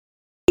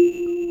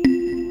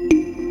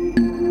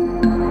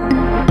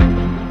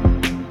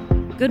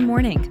Good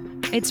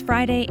morning. It's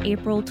Friday,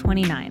 April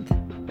 29th.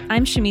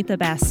 I'm Shamita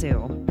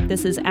Basu.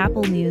 This is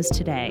Apple News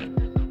Today.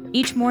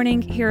 Each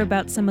morning, hear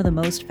about some of the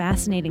most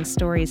fascinating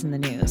stories in the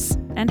news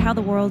and how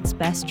the world's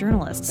best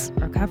journalists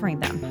are covering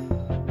them.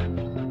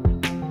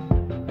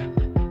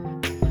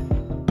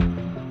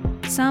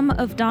 Some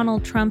of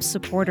Donald Trump's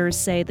supporters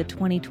say the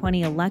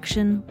 2020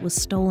 election was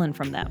stolen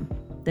from them.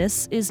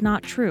 This is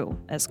not true,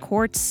 as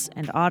courts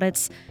and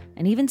audits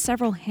and even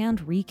several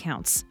hand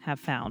recounts have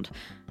found.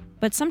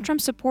 But some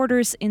Trump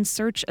supporters in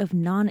search of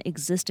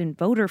non-existent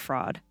voter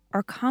fraud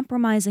are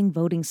compromising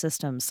voting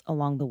systems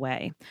along the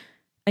way.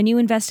 A new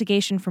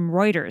investigation from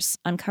Reuters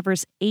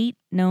uncovers 8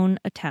 known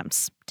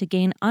attempts to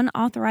gain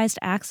unauthorized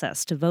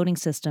access to voting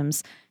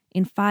systems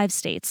in 5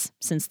 states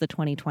since the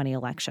 2020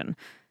 election.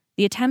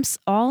 The attempts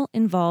all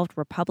involved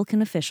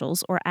Republican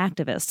officials or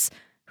activists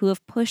who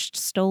have pushed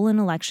stolen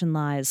election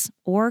lies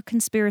or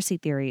conspiracy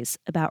theories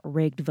about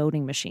rigged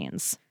voting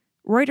machines.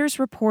 Reuters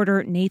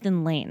reporter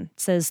Nathan Lane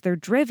says they're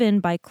driven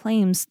by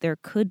claims there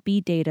could be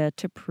data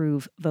to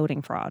prove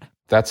voting fraud.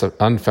 That's an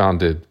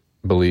unfounded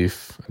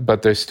belief,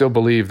 but they still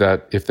believe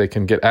that if they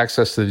can get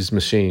access to these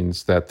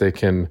machines, that they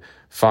can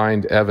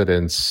find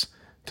evidence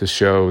to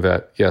show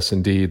that, yes,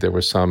 indeed, there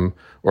was some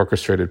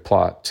orchestrated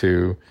plot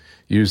to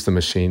use the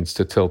machines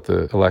to tilt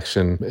the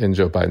election in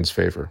Joe Biden's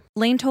favor.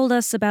 Lane told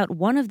us about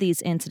one of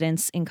these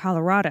incidents in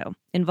Colorado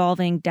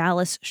involving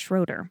Dallas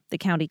Schroeder, the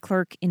county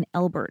clerk in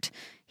Elbert.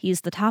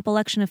 He's the top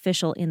election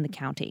official in the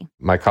county.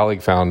 My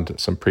colleague found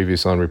some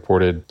previous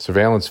unreported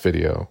surveillance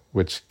video,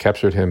 which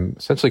captured him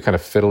essentially kind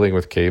of fiddling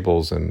with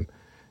cables and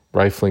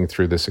rifling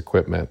through this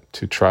equipment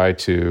to try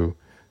to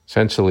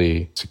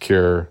essentially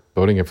secure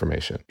voting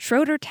information.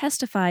 Schroeder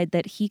testified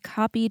that he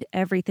copied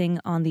everything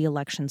on the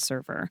election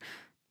server.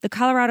 The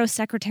Colorado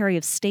Secretary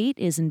of State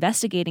is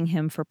investigating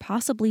him for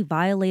possibly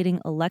violating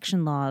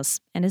election laws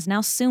and is now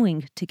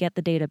suing to get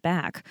the data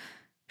back.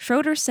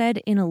 Schroeder said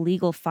in a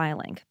legal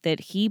filing that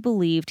he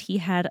believed he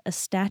had a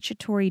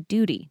statutory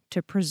duty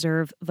to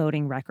preserve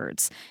voting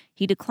records.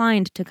 He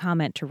declined to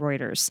comment to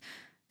Reuters.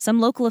 Some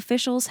local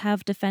officials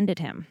have defended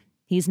him.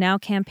 He's now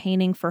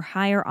campaigning for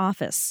higher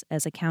office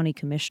as a county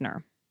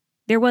commissioner.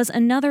 There was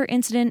another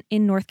incident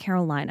in North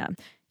Carolina.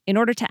 In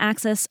order to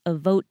access a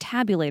vote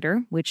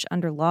tabulator, which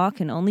under law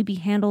can only be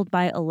handled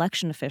by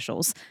election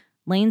officials,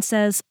 Lane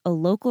says a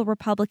local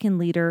Republican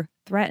leader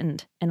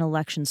threatened an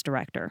elections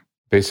director.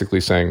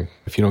 Basically saying,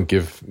 if you don't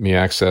give me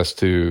access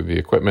to the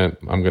equipment,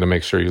 I'm going to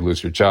make sure you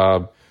lose your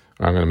job,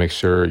 or I'm going to make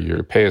sure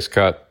your pay is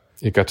cut.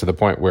 It got to the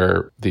point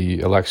where the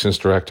elections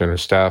director and her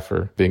staff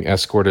are being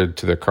escorted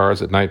to their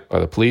cars at night by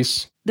the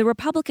police. The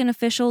Republican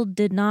official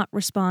did not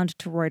respond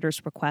to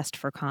Reuters' request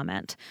for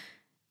comment.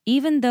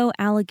 Even though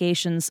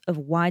allegations of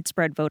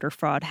widespread voter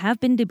fraud have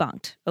been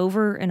debunked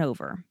over and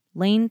over,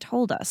 Lane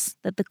told us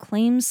that the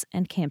claims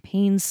and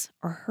campaigns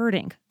are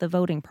hurting the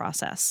voting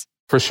process.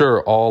 For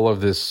sure, all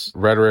of this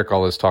rhetoric,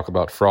 all this talk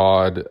about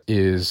fraud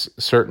is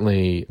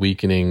certainly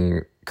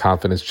weakening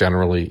confidence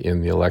generally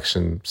in the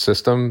election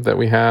system that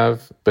we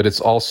have, but it's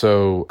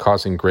also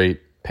causing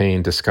great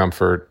pain,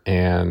 discomfort,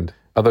 and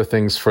other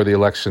things for the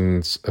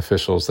elections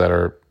officials that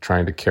are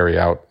trying to carry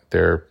out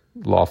their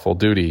lawful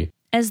duty.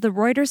 As the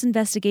Reuters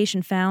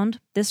investigation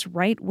found, this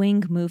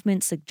right-wing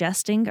movement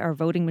suggesting our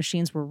voting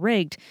machines were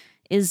rigged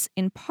is,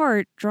 in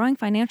part, drawing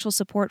financial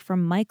support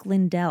from Mike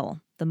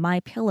Lindell, the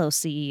MyPillow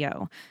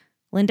CEO.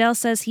 Lindell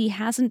says he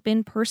hasn't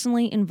been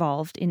personally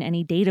involved in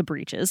any data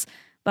breaches,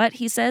 but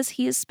he says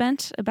he has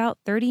spent about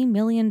 $30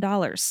 million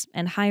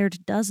and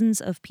hired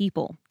dozens of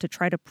people to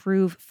try to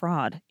prove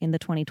fraud in the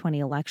 2020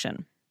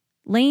 election.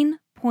 Lane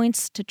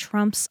points to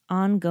Trump's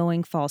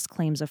ongoing false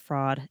claims of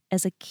fraud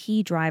as a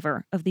key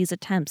driver of these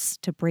attempts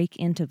to break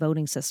into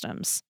voting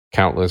systems.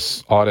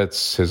 Countless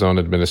audits, his own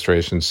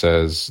administration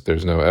says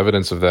there's no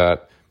evidence of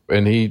that,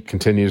 and he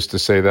continues to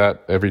say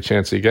that every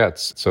chance he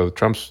gets. So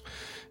Trump's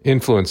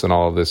influence in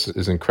all of this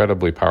is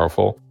incredibly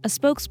powerful. A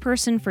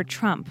spokesperson for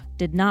Trump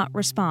did not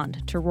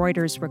respond to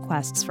Reuters'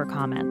 requests for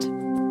comment.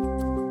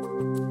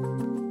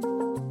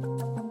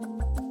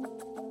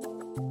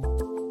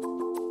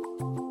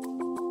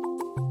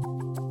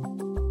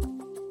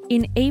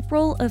 In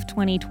April of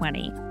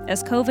 2020,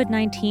 as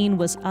COVID-19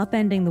 was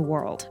upending the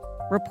world,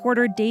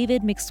 reporter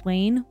David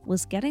McSwain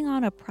was getting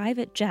on a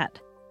private jet.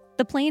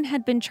 The plane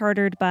had been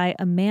chartered by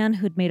a man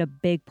who'd made a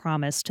big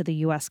promise to the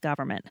U.S.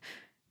 government.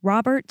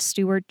 Robert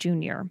Stewart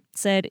Jr.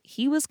 said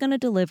he was going to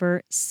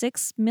deliver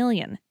 6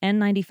 million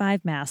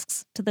N95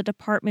 masks to the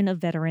Department of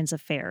Veterans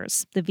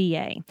Affairs, the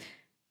VA.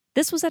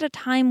 This was at a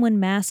time when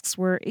masks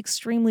were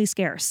extremely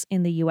scarce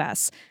in the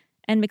U.S.,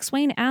 and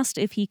McSwain asked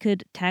if he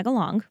could tag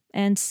along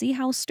and see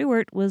how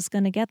Stewart was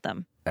going to get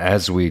them.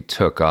 As we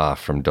took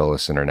off from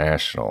Dulles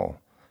International,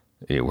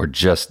 we're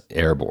just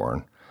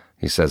airborne.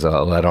 He says,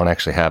 I don't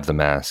actually have the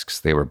masks.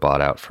 They were bought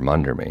out from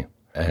under me.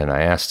 And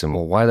I asked him,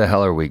 well, why the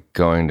hell are we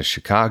going to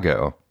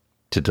Chicago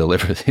to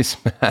deliver these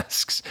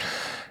masks?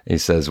 He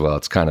says, well,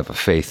 it's kind of a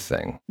faith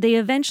thing. They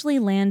eventually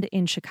land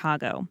in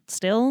Chicago.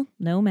 Still,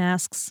 no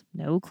masks,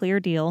 no clear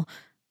deal.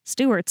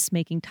 Stewart's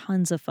making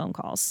tons of phone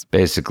calls.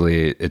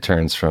 Basically, it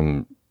turns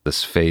from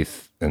this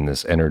faith and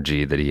this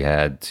energy that he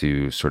had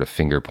to sort of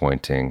finger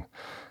pointing.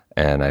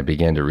 And I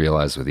began to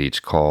realize with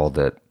each call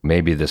that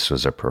maybe this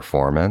was a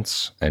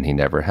performance and he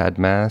never had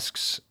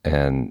masks.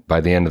 And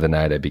by the end of the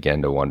night, I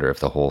began to wonder if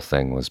the whole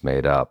thing was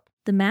made up.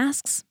 The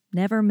masks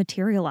never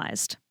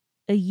materialized.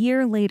 A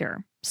year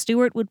later,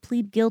 Stewart would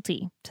plead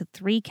guilty to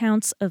 3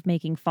 counts of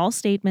making false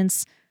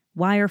statements,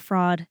 wire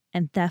fraud,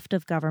 and theft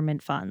of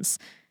government funds.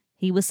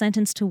 He was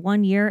sentenced to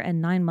 1 year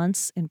and 9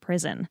 months in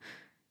prison.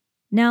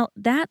 Now,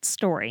 that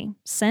story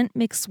sent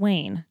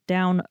McSwain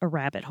down a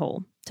rabbit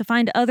hole to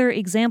find other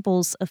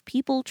examples of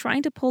people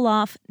trying to pull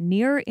off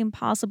near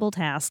impossible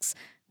tasks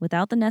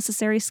without the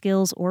necessary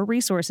skills or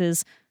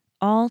resources,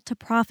 all to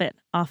profit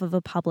off of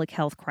a public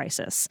health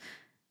crisis.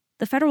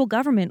 The federal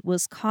government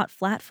was caught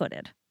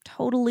flat-footed,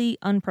 totally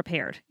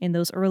unprepared in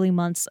those early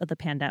months of the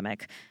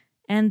pandemic,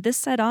 and this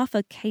set off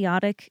a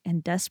chaotic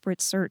and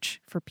desperate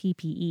search for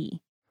PPE.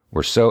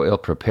 We're so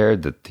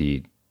ill-prepared that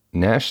the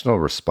national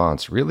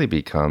response really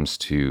becomes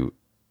to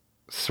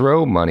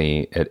throw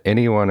money at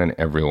anyone and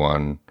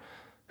everyone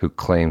who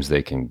claims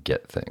they can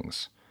get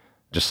things,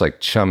 just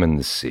like chum in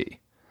the sea.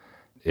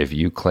 If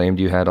you claimed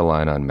you had a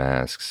line on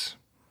masks,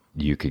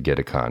 you could get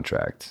a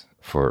contract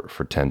for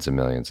tens of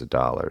millions of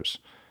dollars.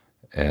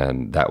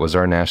 And that was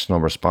our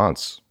national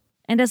response.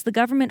 And as the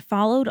government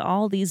followed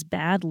all these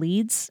bad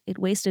leads, it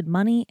wasted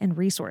money and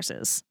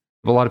resources.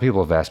 A lot of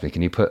people have asked me,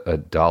 can you put a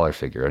dollar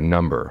figure, a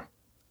number,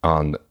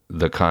 on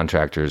the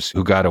contractors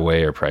who got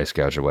away or price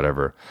gouge or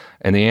whatever?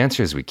 And the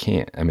answer is we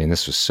can't. I mean,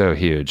 this was so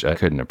huge, I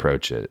couldn't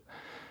approach it.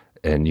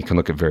 And you can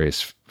look at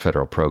various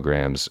federal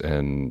programs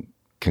and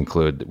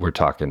conclude that we're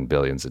talking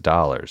billions of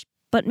dollars.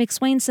 But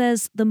McSwain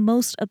says the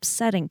most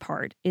upsetting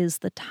part is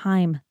the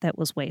time that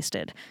was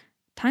wasted.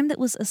 Time that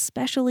was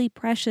especially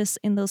precious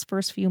in those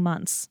first few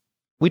months.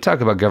 We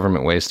talk about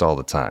government waste all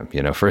the time.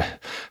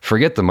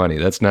 Forget the money.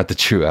 That's not the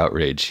true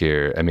outrage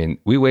here. I mean,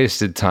 we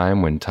wasted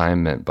time when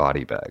time meant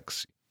body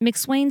bags.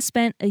 McSwain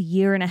spent a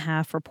year and a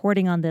half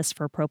reporting on this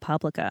for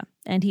ProPublica,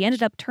 and he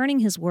ended up turning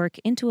his work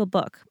into a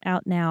book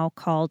out now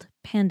called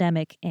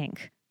Pandemic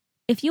Inc.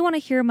 If you want to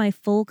hear my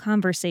full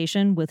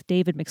conversation with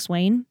David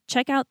McSwain,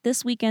 check out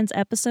this weekend's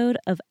episode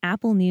of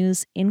Apple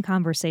News in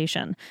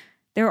Conversation.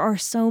 There are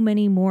so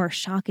many more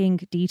shocking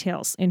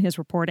details in his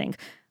reporting,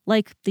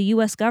 like the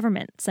U.S.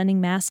 government sending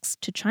masks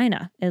to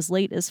China as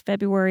late as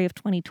February of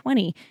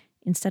 2020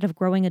 instead of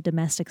growing a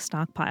domestic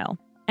stockpile,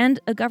 and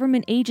a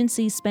government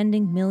agency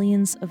spending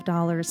millions of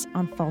dollars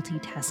on faulty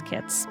test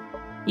kits.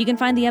 You can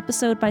find the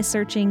episode by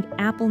searching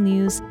Apple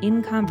News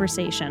in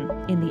Conversation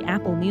in the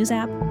Apple News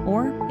app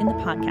or in the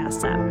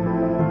Podcasts app.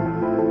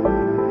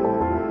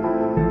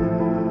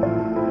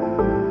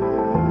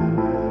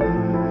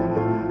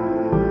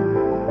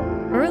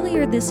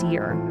 Earlier this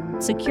year,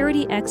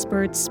 security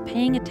experts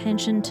paying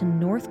attention to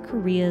North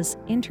Korea's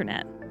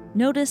internet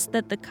noticed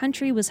that the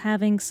country was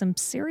having some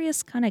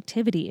serious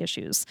connectivity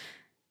issues.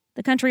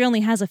 The country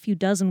only has a few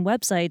dozen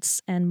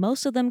websites, and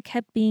most of them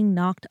kept being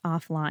knocked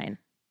offline.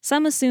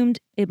 Some assumed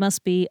it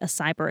must be a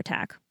cyber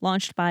attack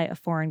launched by a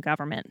foreign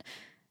government.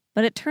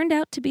 But it turned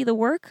out to be the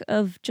work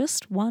of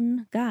just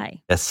one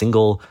guy. A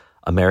single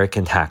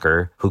American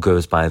hacker who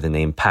goes by the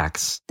name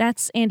Pax.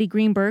 That's Andy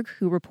Greenberg,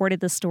 who reported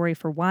the story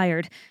for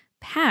Wired.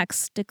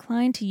 Pax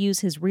declined to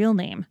use his real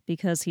name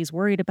because he's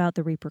worried about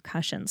the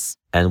repercussions.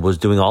 And was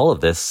doing all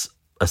of this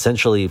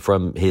essentially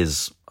from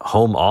his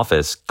home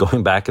office,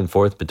 going back and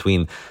forth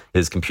between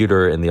his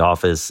computer in the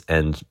office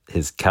and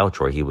his couch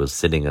where he was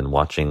sitting and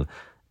watching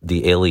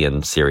the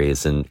Alien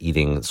series and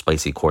eating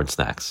spicy corn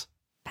snacks.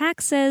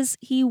 Pax says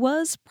he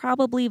was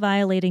probably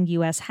violating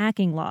U.S.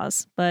 hacking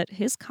laws, but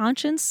his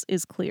conscience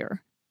is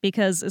clear.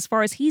 Because as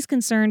far as he's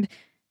concerned,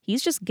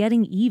 he's just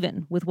getting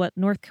even with what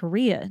North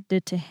Korea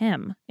did to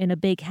him in a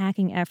big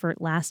hacking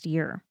effort last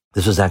year.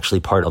 This was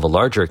actually part of a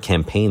larger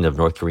campaign of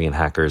North Korean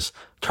hackers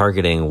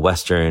targeting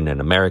Western and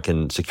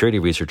American security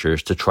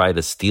researchers to try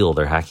to steal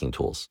their hacking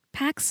tools.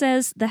 Pax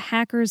says the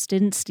hackers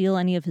didn't steal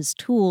any of his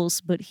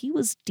tools, but he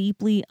was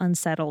deeply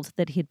unsettled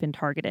that he'd been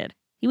targeted.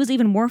 He was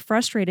even more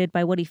frustrated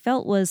by what he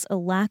felt was a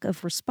lack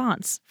of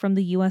response from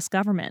the U.S.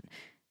 government.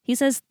 He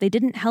says they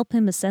didn't help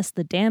him assess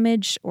the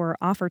damage or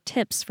offer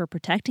tips for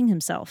protecting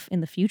himself in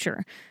the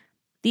future.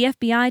 The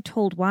FBI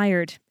told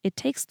Wired it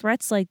takes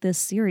threats like this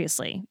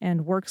seriously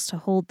and works to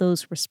hold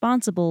those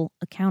responsible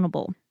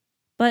accountable.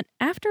 But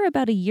after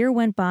about a year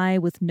went by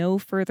with no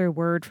further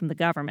word from the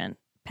government,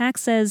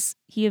 Pax says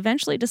he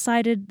eventually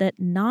decided that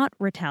not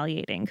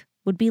retaliating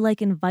would be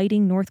like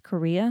inviting North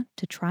Korea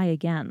to try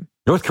again.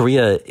 North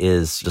Korea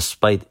is,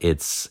 despite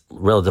its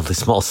relatively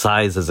small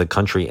size as a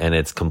country and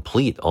its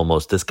complete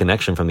almost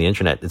disconnection from the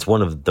internet, it's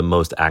one of the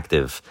most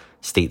active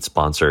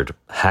state-sponsored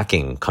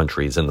hacking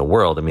countries in the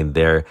world. I mean,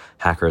 their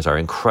hackers are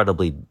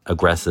incredibly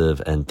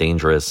aggressive and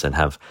dangerous and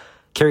have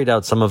carried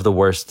out some of the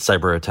worst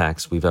cyber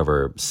attacks we've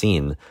ever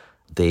seen.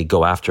 They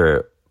go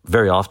after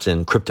very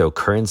often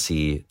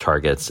cryptocurrency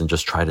targets and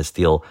just try to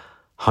steal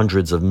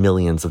hundreds of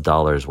millions of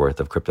dollars worth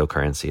of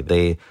cryptocurrency.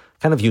 They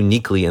kind of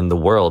uniquely in the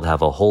world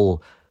have a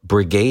whole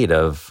brigade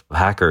of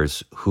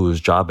hackers whose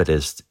job it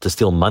is to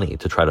steal money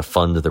to try to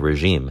fund the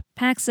regime.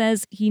 Pak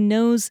says he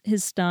knows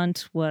his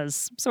stunt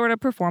was sort of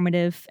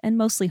performative and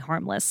mostly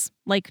harmless,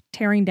 like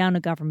tearing down a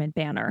government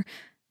banner.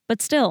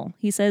 But still,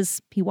 he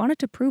says he wanted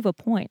to prove a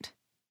point.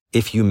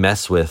 If you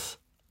mess with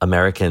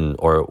American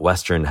or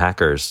Western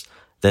hackers,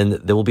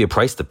 then there will be a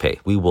price to pay.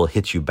 We will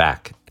hit you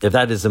back. If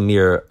that is a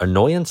mere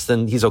annoyance,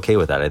 then he's okay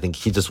with that. I think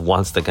he just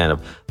wants to kind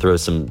of throw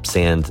some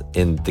sand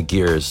in the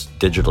gears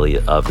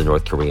digitally of the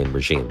North Korean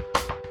regime.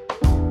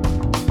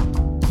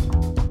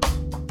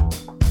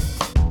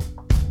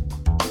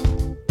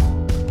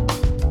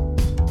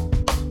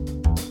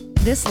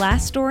 This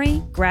last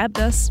story grabbed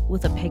us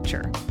with a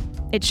picture.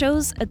 It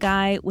shows a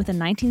guy with a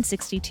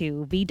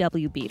 1962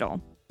 VW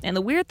Beetle. And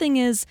the weird thing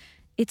is,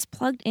 it's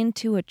plugged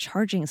into a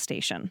charging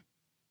station.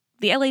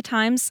 The LA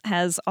Times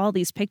has all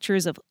these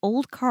pictures of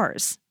old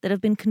cars that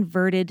have been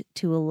converted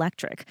to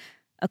electric.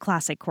 A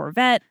classic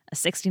Corvette, a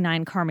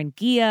 69 Karmann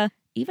Ghia,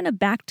 even a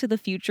Back to the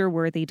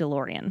Future-worthy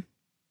DeLorean.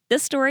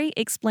 This story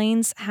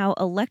explains how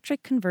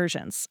electric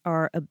conversions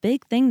are a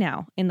big thing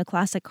now in the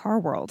classic car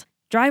world.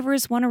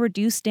 Drivers want to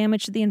reduce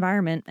damage to the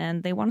environment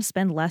and they want to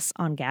spend less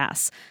on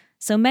gas.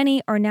 So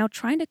many are now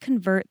trying to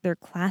convert their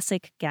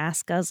classic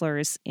gas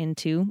guzzlers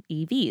into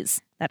EVs.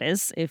 That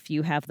is, if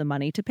you have the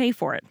money to pay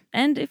for it,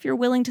 and if you're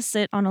willing to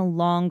sit on a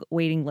long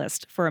waiting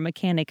list for a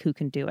mechanic who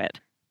can do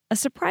it. A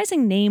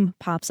surprising name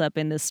pops up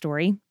in this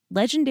story: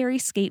 legendary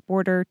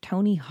skateboarder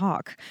Tony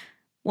Hawk.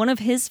 One of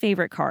his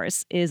favorite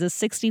cars is a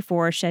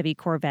 '64 Chevy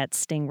Corvette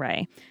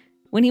Stingray.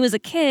 When he was a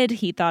kid,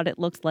 he thought it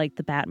looked like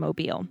the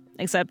Batmobile.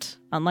 Except,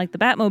 unlike the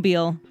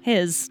Batmobile,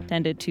 his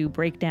tended to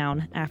break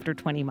down after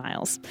 20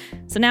 miles.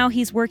 So now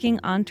he's working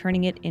on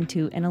turning it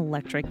into an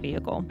electric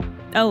vehicle.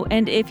 Oh,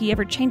 and if he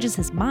ever changes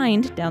his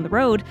mind down the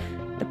road,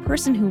 the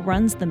person who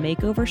runs the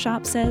makeover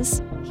shop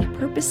says he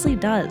purposely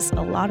does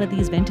a lot of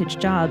these vintage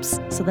jobs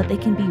so that they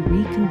can be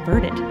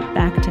reconverted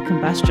back to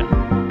combustion.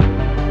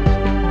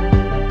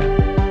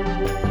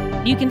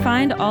 You can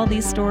find all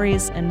these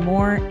stories and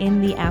more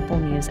in the Apple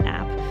News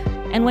app.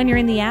 And when you're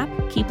in the app,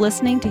 keep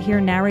listening to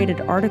hear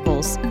narrated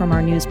articles from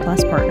our News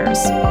Plus partners.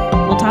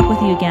 We'll talk with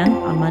you again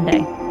on Monday.